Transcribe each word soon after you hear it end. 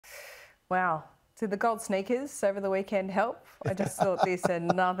Wow. Did the gold sneakers over the weekend help? I just thought this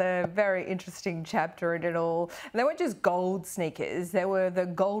another very interesting chapter in it all. And they weren't just gold sneakers, they were the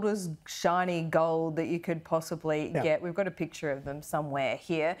goldest shiny gold that you could possibly get. We've got a picture of them somewhere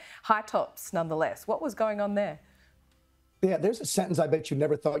here. High tops nonetheless. What was going on there? Yeah, there's a sentence I bet you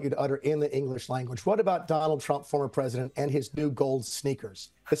never thought you'd utter in the English language. What about Donald Trump, former president, and his new gold sneakers?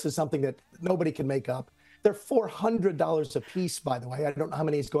 This is something that nobody can make up. They're $400 a piece, by the way. I don't know how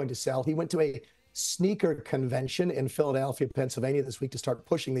many he's going to sell. He went to a sneaker convention in Philadelphia, Pennsylvania this week to start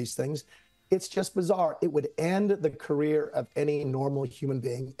pushing these things. It's just bizarre. It would end the career of any normal human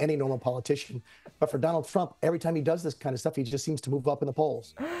being, any normal politician. But for Donald Trump, every time he does this kind of stuff, he just seems to move up in the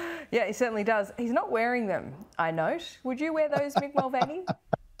polls. Yeah, he certainly does. He's not wearing them, I note. Would you wear those, Mick Mulvaney?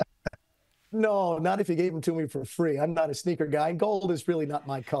 No, not if you gave them to me for free. I'm not a sneaker guy. Gold is really not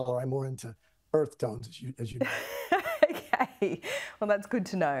my color. I'm more into earth tones, as you know. Okay, well, that's good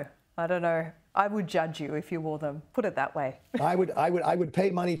to know. I don't know. I would judge you if you wore them. Put it that way. I would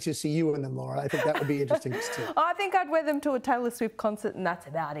pay money to see you in them, Laura. I think that would be interesting too. I think I'd wear them to a Taylor Swift concert, and that's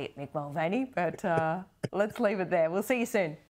about it, Mick Mulvaney. But let's leave it there. We'll see you soon.